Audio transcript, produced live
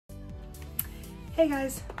Hey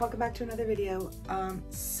guys, welcome back to another video.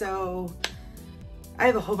 So I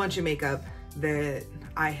have a whole bunch of makeup that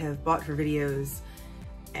I have bought for videos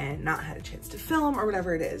and not had a chance to film or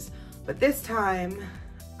whatever it is. But this time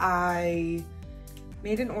I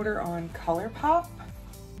made an order on Colourpop.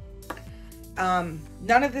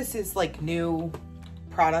 None of this is like new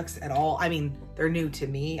products at all. I mean, they're new to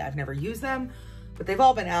me. I've never used them, but they've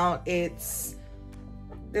all been out. It's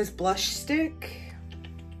this blush stick,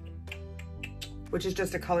 which is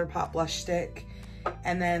just a Colourpop blush stick,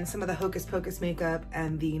 and then some of the Hocus Pocus makeup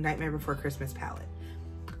and the Nightmare Before Christmas palette.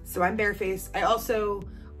 So I'm barefaced. I also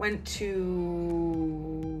went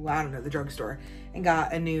to, I don't know, the drugstore and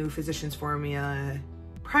got a new Physicians Formula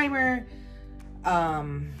primer.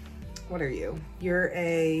 What are you? You're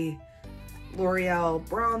a L'Oreal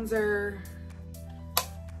bronzer,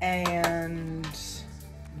 and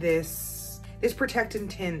this Protect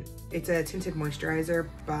and Tint, it's a tinted moisturizer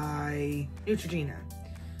by Neutrogena,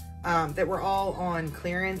 that were all on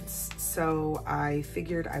clearance, so I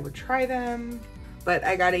figured I would try them. But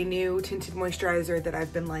I got a new tinted moisturizer that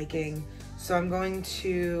I've been liking, so I'm going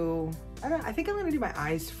to, I think I'm gonna do my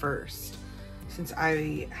eyes first, since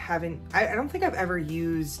I don't think I've ever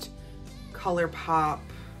used Colourpop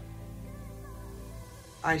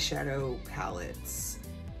eyeshadow palettes,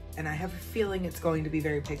 and I have a feeling it's going to be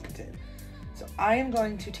very pigmented. So I am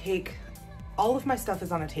going to take, all of my stuff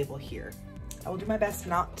is on a table here. I will do my best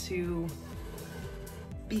not to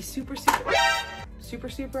be super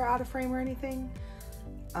out of frame or anything.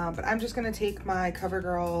 But I'm just gonna take my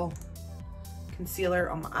CoverGirl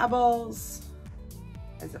concealer on my eyeballs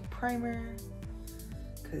as a primer,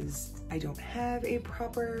 because I don't have a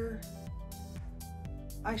proper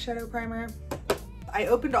eyeshadow primer. I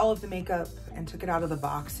opened all of the makeup and took it out of the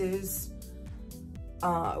boxes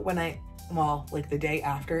like the day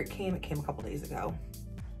after it came a couple days ago.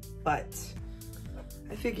 But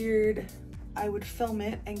I figured I would film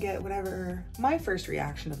it and get whatever my first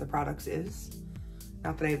reaction of the products is.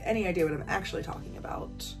 Not that I have any idea what I'm actually talking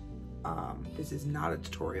about. This is not a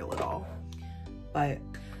tutorial at all, but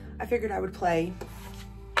I figured I would play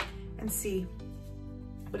and see.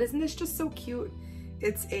 But isn't this just so cute?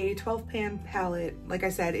 It's a 12 pan palette. Like I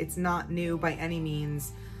said, it's not new by any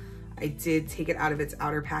means. I did take it out of its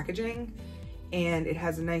outer packaging, and it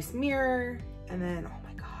has a nice mirror. And then, oh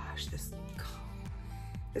my gosh, this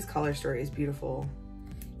color story is beautiful.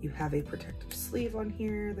 You have a protective sleeve on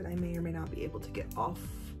here that I may or may not be able to get off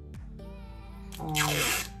on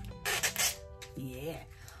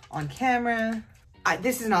camera.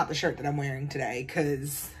 This is not the shirt that I'm wearing today,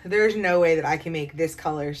 because there's no way that I can make this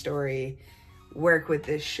color story work with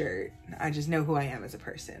this shirt. I just know who I am as a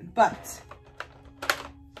person. But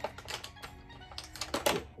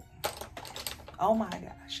oh my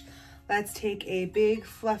gosh, let's take a big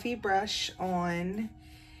fluffy brush on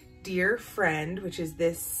Dear Friend, which is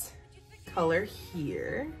this color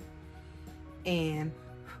here, and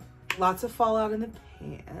lots of fallout in the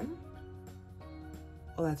pan.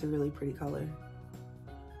 Oh, that's a really pretty color.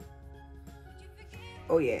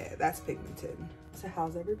 Oh yeah, that's pigmented. So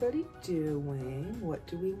how's everybody doing? What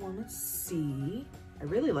do we want to see? I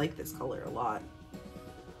really like this color a lot.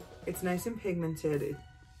 It's nice and pigmented.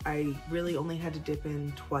 I really only had to dip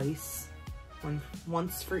in twice,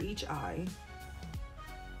 once for each eye.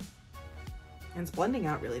 And it's blending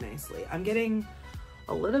out really nicely. I'm getting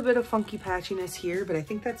a little bit of funky patchiness here, but I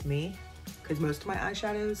think that's me, because most of my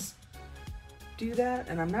eyeshadows do that,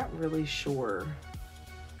 and I'm not really sure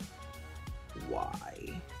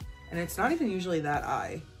why. And it's not even usually that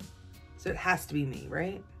eye, so it has to be me,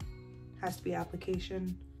 right? Has to be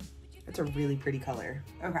application. It's a really pretty color.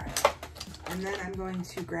 Okay, and then I'm going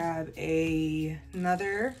to grab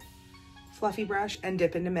another fluffy brush and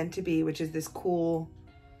dip into Meant to Be, which is this cool,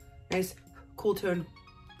 nice, cool tone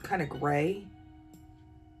kind of gray,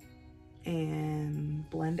 and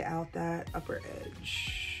blend out that upper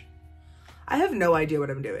edge. I have no idea what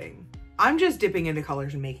I'm doing. I'm just dipping into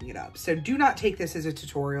colors and making it up. So do not take this as a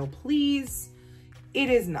tutorial, please.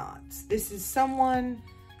 It is not. This is someone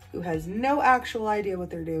who has no actual idea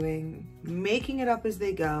what they're doing, making it up as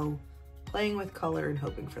they go, playing with color and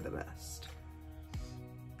hoping for the best.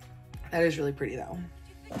 That is really pretty though.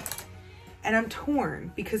 And I'm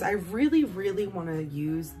torn because I really, really want to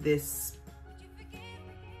use this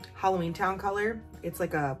Halloween Town color. It's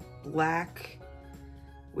like a black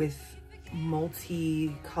with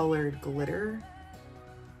multi-colored glitter.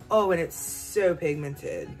 Oh, and it's so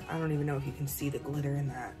pigmented. I don't even know if you can see the glitter in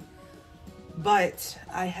that. But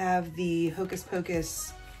I have the Hocus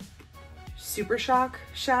Pocus Super Shock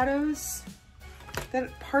shadows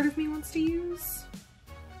that part of me wants to use.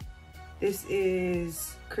 This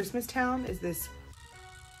is Christmas Town, is this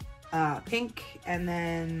pink, and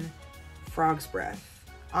then Frog's Breath.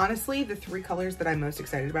 Honestly, the 3 colors that I'm most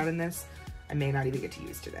excited about in this, I may not even get to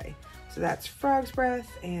use today. So that's Frog's Breath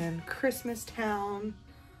and Christmas Town.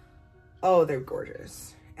 Oh, they're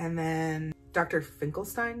gorgeous. And then Dr.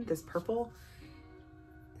 Finkelstein, this purple,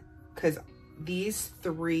 because these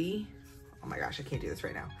 3, oh my gosh, I can't do this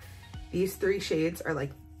right now. These 3 shades are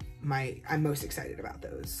like I'm most excited about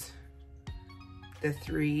those. The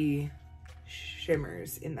 3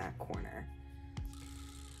 shimmers in that corner.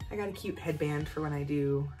 I got a cute headband for when I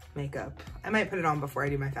do makeup. I might put it on before I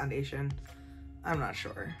do my foundation. I'm not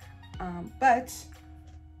sure. But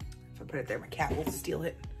if I put it there, my cat will steal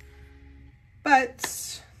it.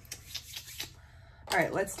 But, all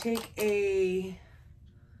right, let's take a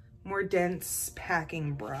more dense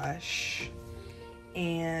packing brush,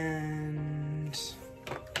 and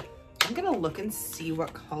I'm gonna look and see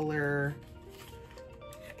what colors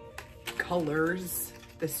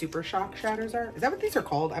the Super Shock shadows are. Is that what these are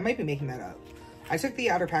called? I might be making that up. I took the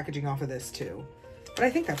outer packaging off of this too, but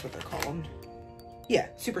I think that's what they're called. Yeah,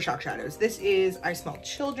 Super Shock shadows. This is I Smell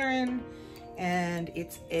Children, and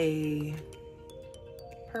it's a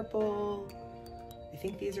purple. I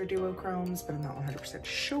think these are duochromes, but I'm not 100%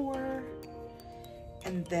 sure.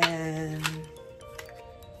 And then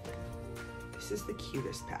this is the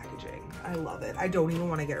cutest packaging. I love it. I don't even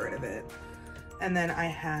want to get rid of it. And then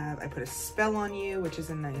I put a Spell on You, which is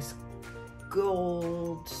a nice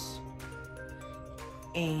gold.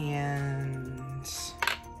 And,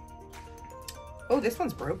 oh, this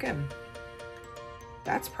one's broken.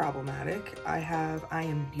 That's problematic. I have I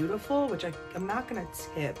Am Beautiful, which I'm not gonna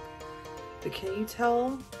tip, but can you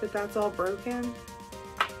tell that that's all broken?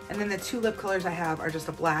 And then the 2 lip colors I have are just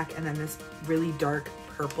a black and then this really dark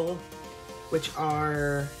purple, which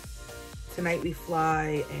are Tonight We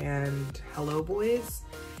Fly and Hello Boys.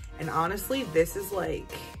 And honestly, this is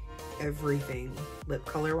like everything lip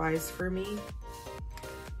color wise for me,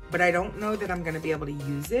 but I don't know that I'm gonna be able to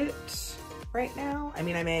use it right now. I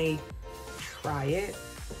mean, I may try it,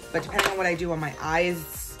 but depending on what I do on my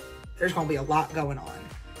eyes, there's gonna be a lot going on.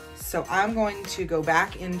 So I'm going to go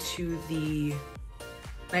back into the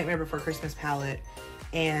Nightmare Before Christmas palette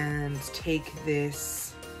and take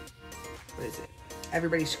this, what is it?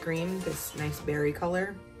 Everybody Scream, this nice berry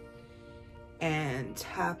color, and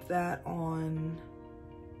tap that on.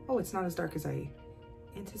 Oh, it's not as dark as I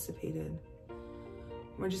anticipated.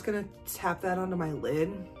 We're just gonna tap that onto my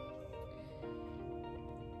lid.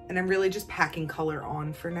 And I'm really just packing color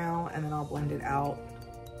on for now, and then I'll blend it out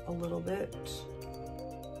a little bit.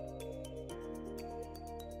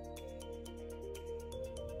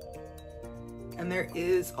 And there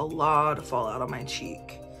is a lot of fallout on my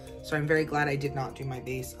cheek. So I'm very glad I did not do my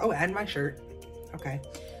base. Oh, and my shirt. Okay.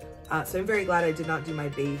 So I'm very glad I did not do my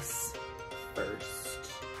base first,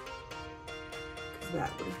 because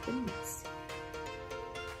that would have been messy.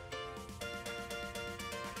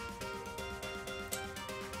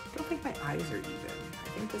 I don't think my eyes are even. I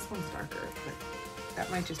think this one's darker, but that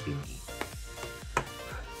might just be me.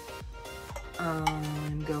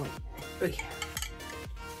 I'm going, okay.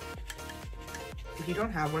 If you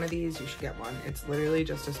don't have one of these, you should get one. It's literally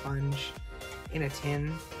just a sponge in a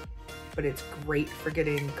tin, but it's great for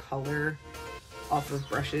getting color off of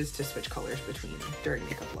brushes to switch colors between during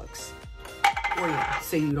makeup looks. Or yeah,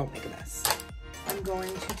 so you don't make a mess. I'm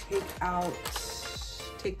going to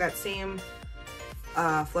take that same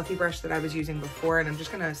fluffy brush that I was using before, and I'm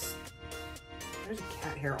just gonna, there's a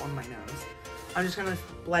cat hair on my nose. I'm just gonna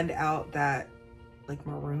blend out that like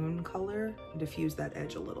maroon color and diffuse that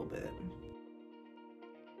edge a little bit.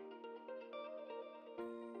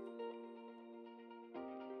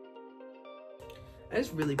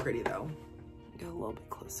 It's really pretty though. Get a little bit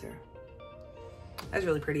closer. That's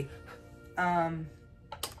really pretty. And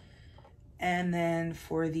then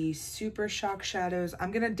for the Super Shock shadows,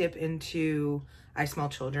 I'm gonna dip into I Smell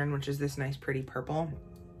Children, which is this nice pretty purple.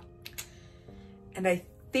 And I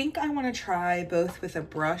think I wanna try both with a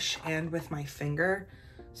brush and with my finger.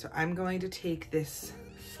 So I'm going to take this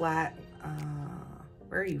flat,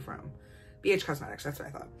 where are you from? BH Cosmetics, that's what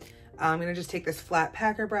I thought. I'm gonna just take this flat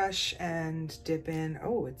packer brush and dip in.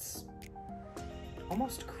 Oh, it's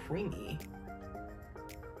almost creamy.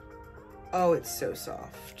 Oh, it's so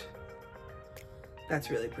soft. That's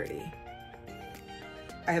really pretty.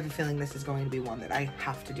 I have a feeling this is going to be one that I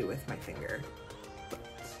have to do with my finger.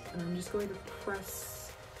 And I'm just going to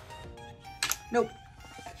press, nope,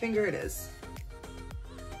 finger it is.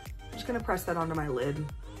 I'm just gonna press that onto my lid.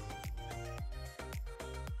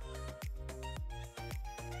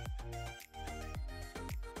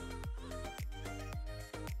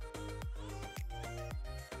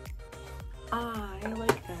 I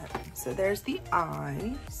like that. So there's the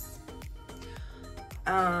eyes.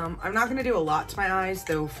 I'm not gonna do a lot to my eyes,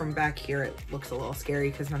 though from back here it looks a little scary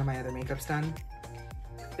because none of my other makeup's done.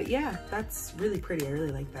 But yeah, that's really pretty. I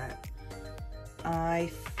really like that. I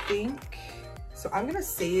think, so I'm gonna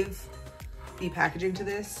save the packaging to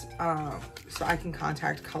this so I can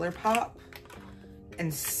contact Colourpop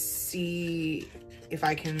and see if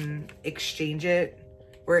I can exchange it,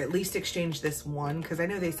 or at least exchange this one, because I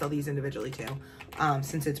know they sell these individually too,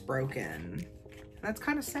 since it's broken. And that's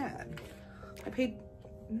kind of sad. I paid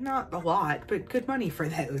not a lot, but good money for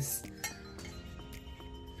those.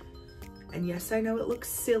 And yes, I know it looks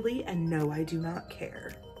silly, and no, I do not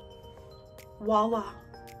care. Voila.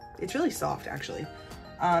 It's really soft, actually.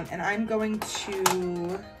 And I'm going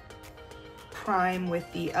to prime with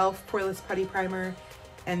the e.l.f. Poreless Putty Primer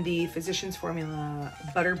and the Physicians Formula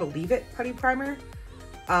Butter Believe It Putty Primer.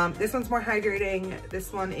 This one's more hydrating.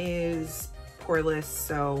 This one is poreless,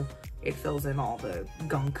 so it fills in all the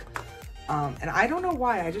gunk. And I don't know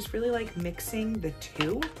why, I just really like mixing the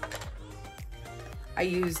two. I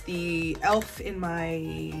use the e.l.f. in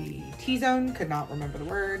my T-zone, could not remember the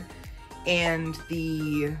word, and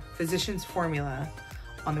the Physicians Formula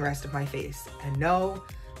on the rest of my face. And no,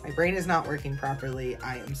 my brain is not working properly.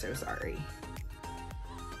 I am so sorry.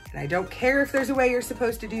 And I don't care if there's a way you're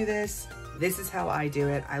supposed to do this. This is how I do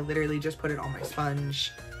it. I literally just put it on my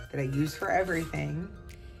sponge that I use for everything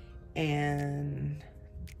and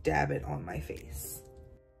dab it on my face.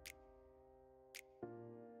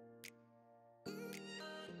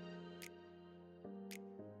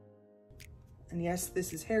 And yes,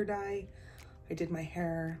 this is hair dye. I did my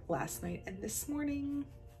hair last night and this morning.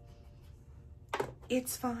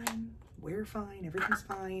 It's fine. We're fine. Everything's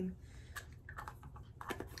fine.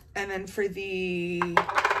 And then for the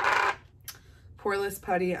Poreless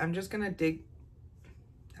Putty, I'm just gonna dig.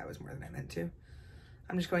 That was more than I meant to.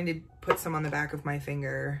 I'm just going to put some on the back of my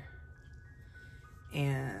finger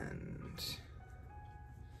and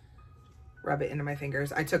rub it into my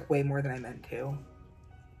fingers. I took way more than I meant to,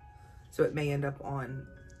 so it may end up on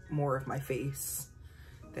more of my face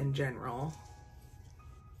than general.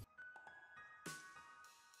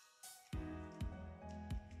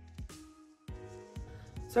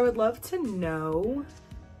 So I would love to know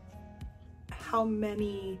how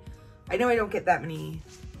many, I know I don't get that many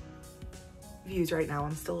views right now.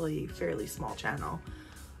 I'm still a fairly small channel.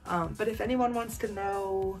 But if anyone wants to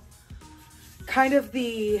know kind of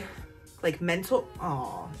the like mental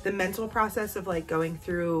process of like going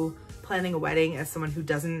through planning a wedding as someone who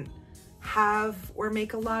doesn't have or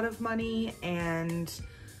make a lot of money and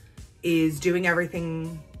is doing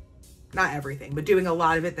everything, not everything, but doing a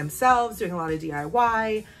lot of it themselves, doing a lot of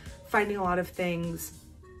DIY, finding a lot of things.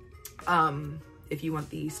 If you want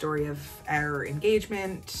the story of our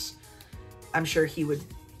engagement, I'm sure he would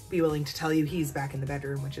be willing to tell you. He's back in the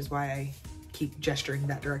bedroom, which is why I keep gesturing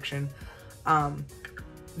that direction.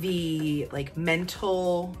 The like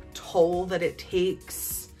mental toll that it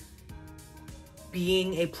takes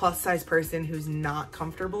being a plus size person who's not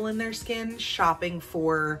comfortable in their skin, shopping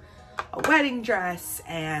for a wedding dress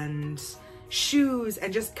and shoes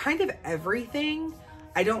and just kind of everything.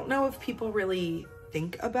 I don't know if people really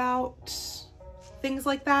think about things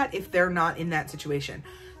like that if they're not in that situation.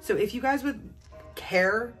 So if you guys would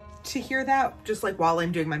care to hear that, just like while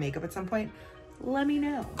I'm doing my makeup at some point, let me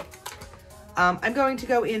know. I'm going to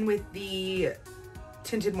go in with the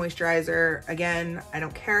tinted moisturizer. Again, I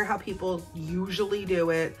don't care how people usually do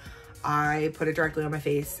it. I put it directly on my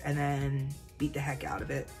face and then beat the heck out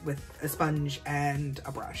of it with a sponge and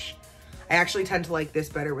a brush. I actually tend to like this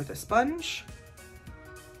better with a sponge,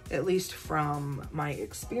 at least from my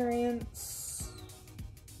experience.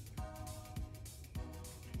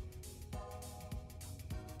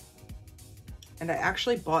 And I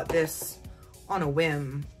actually bought this on a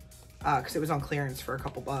whim because it was on clearance for a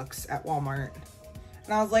couple bucks at Walmart.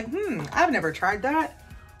 And I was like, I've never tried that.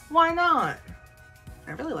 Why not?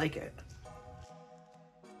 I really like it.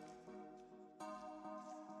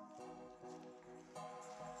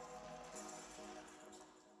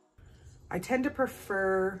 I tend to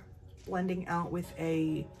prefer blending out with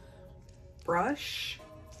a brush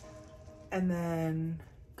and then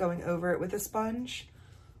going over it with a sponge.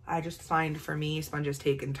 I just find for me, sponges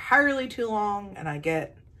take entirely too long and I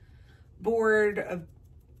get bored of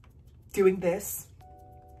doing this.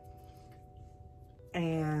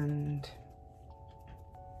 And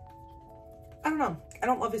I don't know, I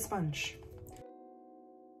don't love a sponge.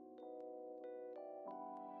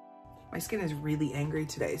 My skin is really angry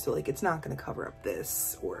today, so like it's not gonna cover up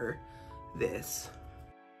this or this.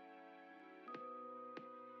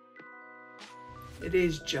 It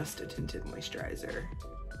is just a tinted moisturizer.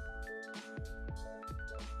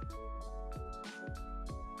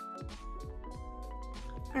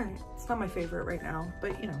 not my favorite right now,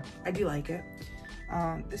 but you know, I do like it.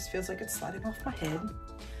 This feels like it's sliding off my head.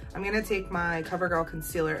 I'm gonna take my CoverGirl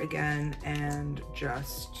concealer again and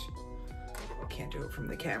just, can't do it from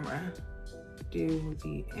the camera, do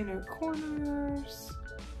the inner corners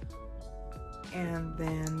and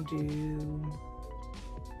then do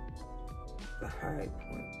the high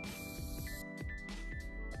points.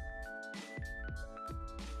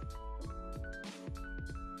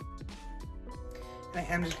 And I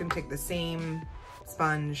am just gonna take the same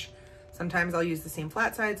sponge. Sometimes I'll use the same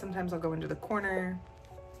flat side, sometimes I'll go into the corner.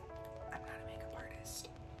 I'm not a makeup artist.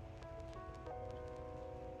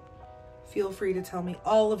 Feel free to tell me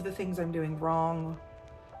all of the things I'm doing wrong.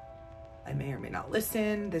 I may or may not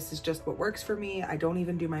listen. This is just what works for me. I don't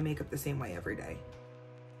even do my makeup the same way every day.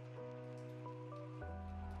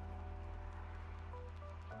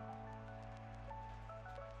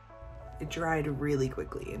 It dried really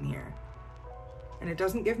quickly in here. And it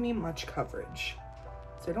doesn't give me much coverage.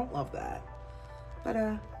 So I don't love that. But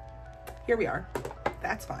here we are.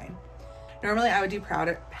 That's fine. Normally I would do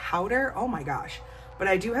powder. Oh my gosh. But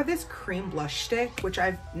I do have this cream blush stick, which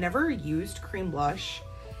I've never used cream blush.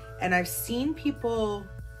 And I've seen people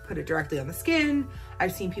put it directly on the skin.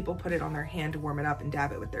 I've seen people put it on their hand to warm it up and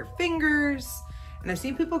dab it with their fingers. And I've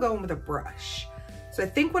seen people go in with a brush. So I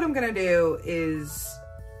think what I'm gonna do is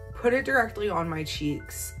put it directly on my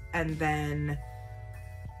cheeks and then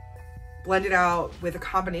blend it out with a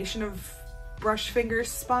combination of brush fingers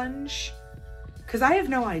sponge. Cause I have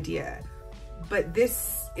no idea, but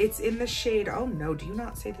this, it's in the shade, oh no, do you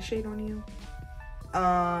not say the shade on you?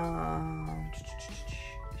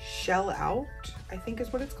 Shell Out, I think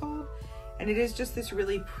is what it's called. And it is just this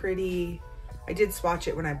really pretty, I did swatch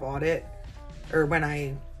it when I bought it, or when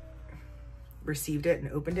I received it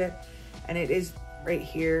and opened it. And it is right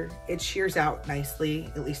here. It shears out nicely,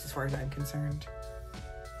 at least as far as I'm concerned.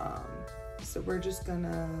 So we're just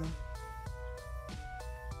gonna,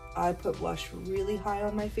 I put blush really high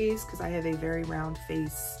on my face because I have a very round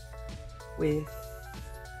face with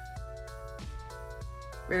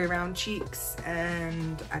very round cheeks,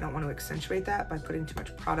 and I don't want to accentuate that by putting too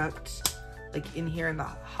much product like in here in the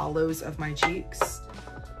hollows of my cheeks.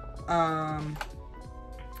 We're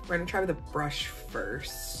gonna try with a brush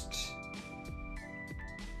first.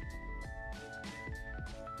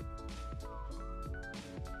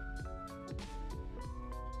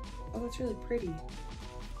 Oh, that's really pretty.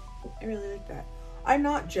 I really like that. I'm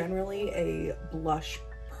not generally a blush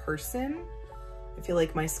person. I feel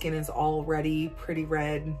like my skin is already pretty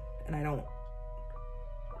red and I don't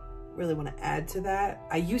really want to add to that.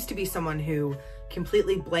 I used to be someone who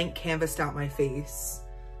completely blank canvassed out my face.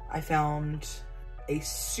 I found a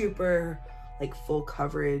super like full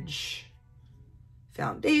coverage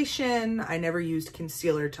foundation. I never used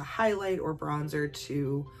concealer to highlight or bronzer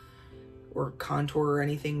to, or contour or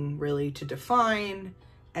anything really to define.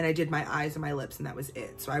 And I did my eyes and my lips and that was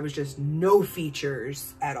it. So I was just no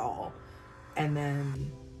features at all. And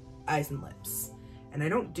then eyes and lips. And I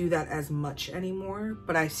don't do that as much anymore,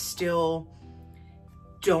 but I still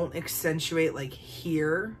don't accentuate like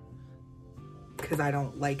here because I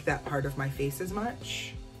don't like that part of my face as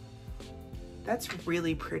much. That's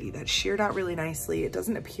really pretty. That sheared out really nicely. It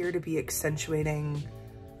doesn't appear to be accentuating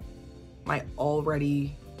my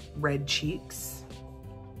already red cheeks.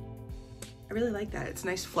 I really like that. It's a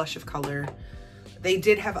nice flush of color. They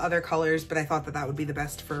did have other colors, but I thought that that would be the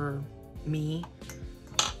best for me.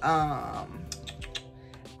 I'm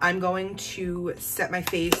going to set my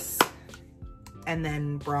face and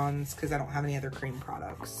then bronze because I don't have any other cream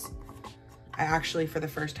products. I actually, for the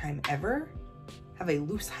first time ever, have a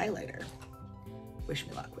loose highlighter. Wish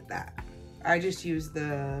me luck with that. I just use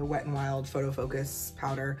the Wet n Wild Photo Focus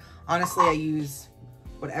powder. Honestly, I use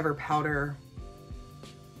whatever powder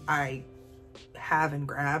I have and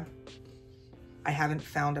grab. I haven't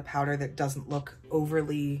found a powder that doesn't look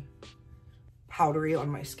overly powdery on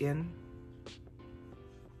my skin.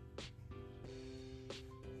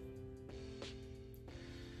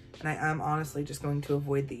 And I am honestly just going to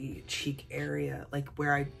avoid the cheek area, like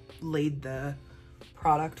where I laid the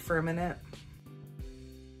product for a minute.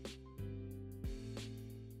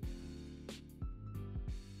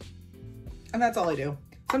 And that's all I do.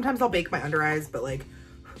 Sometimes I'll bake my under eyes, but like,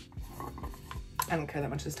 I don't care that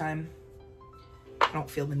much this time. I don't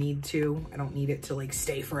feel the need to. I don't need it to like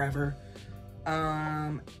stay forever.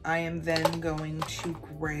 I am then going to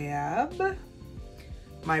grab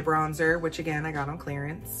my bronzer, which again, I got on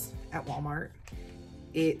clearance at Walmart.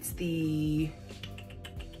 It's the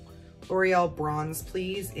L'Oreal Bronze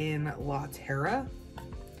Please in La Terra.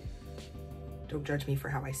 Don't judge me for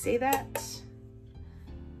how I say that.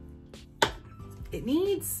 It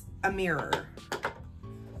needs a mirror.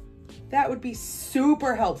 That would be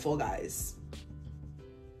super helpful, guys.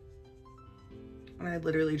 And I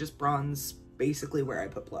literally just bronze basically where I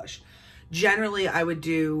put blush. Generally, I would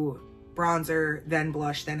do bronzer, then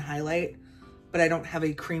blush, then highlight, but I don't have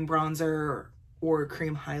a cream bronzer or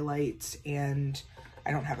cream highlight, and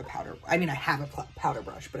I don't have a powder. I mean, I have a powder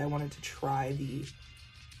brush, but I wanted to try the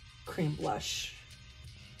cream blush.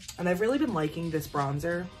 And I've really been liking this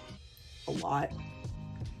bronzer a lot.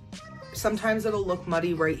 Sometimes it'll look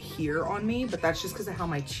muddy right here on me, but that's just because of how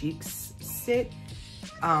my cheeks sit.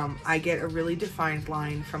 I get a really defined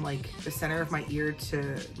line from like the center of my ear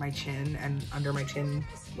to my chin and under my chin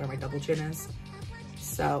where my double chin is.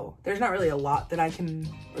 So there's not really a lot that I can,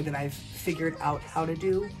 or that I've figured out how to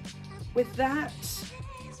do with that.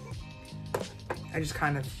 I just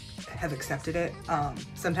kind of have accepted it.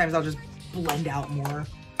 Sometimes I'll just blend out more.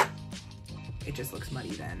 It just looks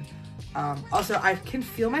muddy then. Also, I can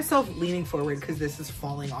feel myself leaning forward because this is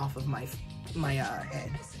falling off of my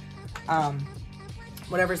head.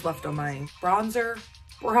 Whatever's left on my bronzer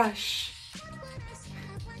brush,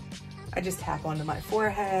 I just tap onto my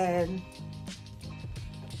forehead,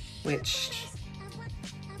 which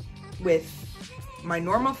with my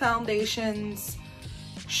normal foundations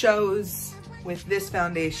shows, with this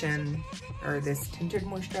foundation or this tinted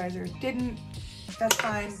moisturizer didn't. That's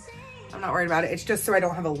fine. I'm not worried about it. It's just so I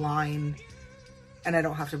don't have a line and I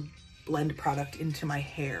don't have to blend product into my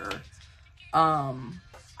hair. I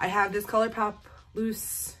have this Colourpop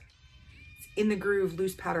loose, in the groove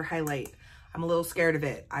loose powder highlight. I'm a little scared of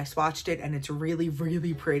it. I swatched it and it's really,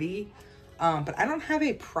 really pretty. But I don't have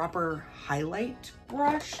a proper highlight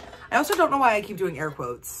brush. I also don't know why I keep doing air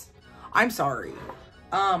quotes. I'm sorry.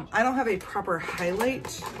 I don't have a proper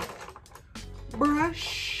highlight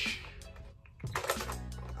brush.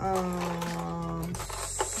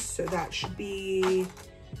 So that should be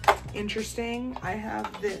interesting. I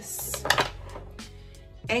have this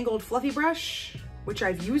angled fluffy brush, which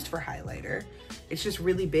I've used for highlighter. It's just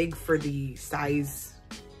really big for the size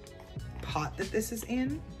pot that this is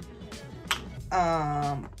in.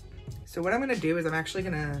 So what I'm gonna do is I'm actually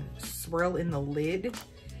gonna swirl in the lid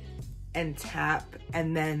and tap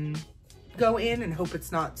and then go in and hope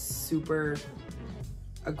it's not super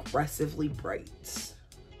aggressively bright.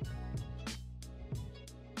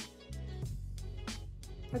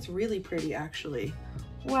 That's really pretty, actually.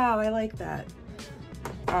 Wow, I like that.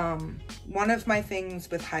 One of my things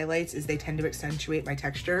with highlights is they tend to accentuate my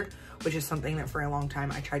texture, which is something that for a long time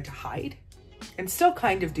I tried to hide and still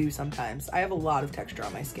kind of do sometimes. I have a lot of texture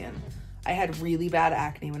on my skin. I had really bad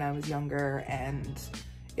acne when I was younger, and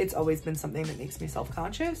it's always been something that makes me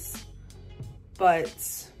self-conscious.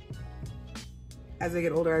 But as I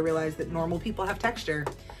get older, I realize that normal people have texture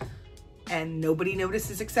and nobody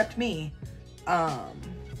notices except me.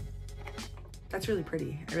 That's really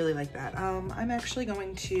pretty. I really like that. I'm actually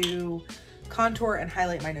going to contour and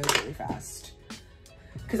highlight my nose really fast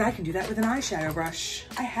because I can do that with an eyeshadow brush.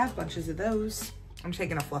 I have bunches of those. I'm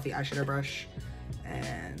taking a fluffy eyeshadow brush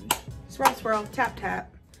and swirl, swirl, tap,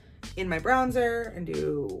 tap in my bronzer and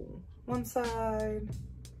do one side.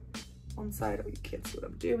 Oh, you can't see what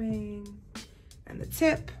I'm doing. And the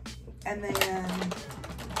tip, and then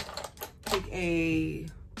take a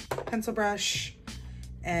pencil brush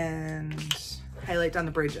and highlight down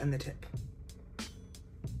the bridge and the tip.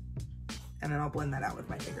 And then I'll blend that out with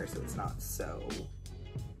my finger so it's not so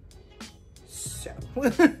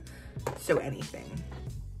anything.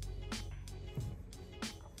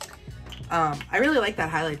 I really like that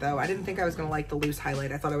highlight though. I didn't think I was gonna like the loose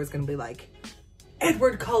highlight. I thought I was gonna be like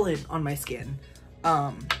Edward Cullen on my skin.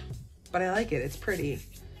 But I like it, it's pretty.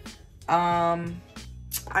 I'm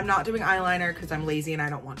not doing eyeliner because I'm lazy and I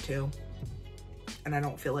don't want to. And I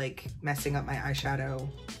don't feel like messing up my eyeshadow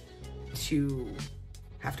to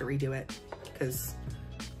have to redo it because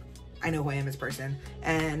I know who I am as a person.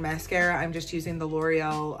 And mascara, I'm just using the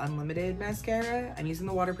L'Oreal Unlimited mascara. I'm using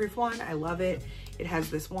the waterproof one. I love it. It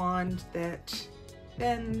has this wand that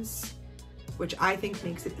bends, which I think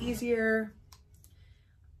makes it easier.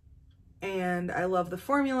 And I love the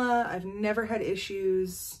formula. I've never had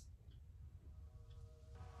issues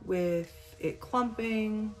with it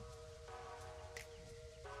clumping.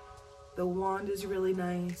 The wand is really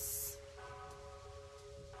nice.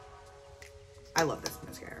 I love this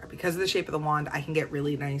mascara. Because of the shape of the wand, I can get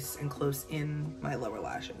really nice and close in my lower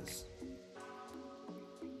lashes.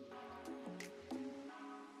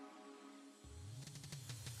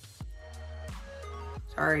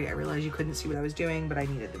 Sorry, I realized you couldn't see what I was doing, but I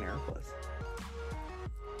needed the mirror close.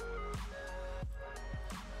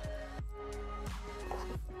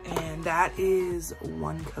 And that is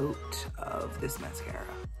one coat of this mascara.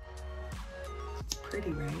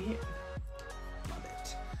 pretty, right? Love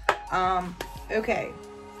it. Okay.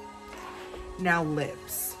 Now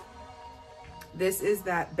lips. This is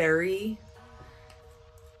that berry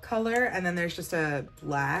color, and then there's just a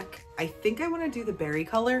black. I think I want to do the berry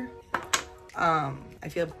color. I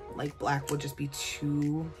feel like black will just be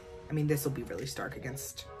too, I mean, this will be really stark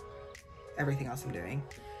against everything else I'm doing.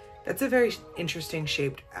 That's a very interesting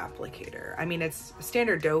shaped applicator. I mean, it's a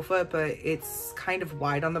standard doe foot, but it's kind of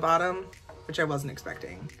wide on the bottom, which I wasn't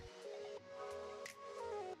expecting.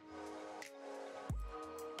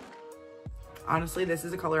 Honestly, this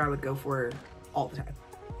is a color I would go for all the time.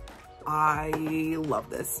 I love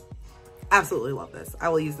this. Absolutely love this. I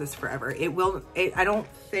will use this forever. I don't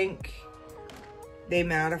think they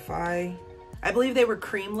mattify. I believe they were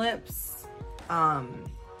cream lips.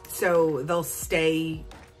 So they'll stay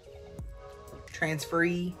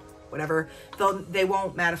transfer-y, whatever. They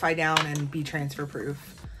won't mattify down and be transfer proof,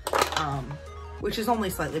 which is only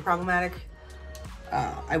slightly problematic.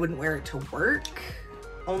 I wouldn't wear it to work,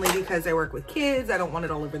 only because I work with kids. I don't want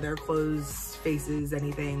it all over their clothes, faces,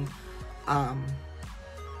 anything.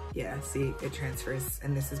 Yeah, see, it transfers,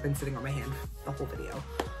 and this has been sitting on my hand the whole video.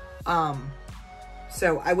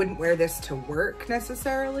 So I wouldn't wear this to work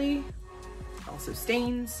necessarily. It also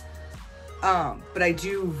stains. But I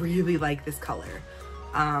do really like this color.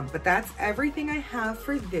 But that's everything I have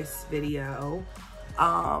for this video.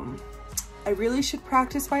 I really should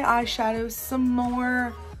practice my eyeshadows some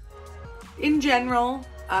more in general.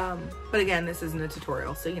 But again, this isn't a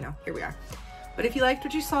tutorial, so you know, here we are. But if you liked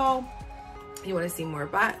what you saw, you want to see more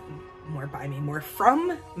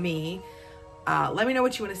from me, let me know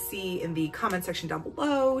what you want to see in the comment section down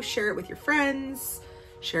below. Share it with your friends,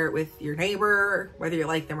 share it with your neighbor, whether you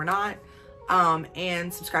like them or not,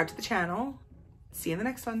 and subscribe to the channel. See you in the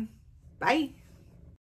next one. Bye.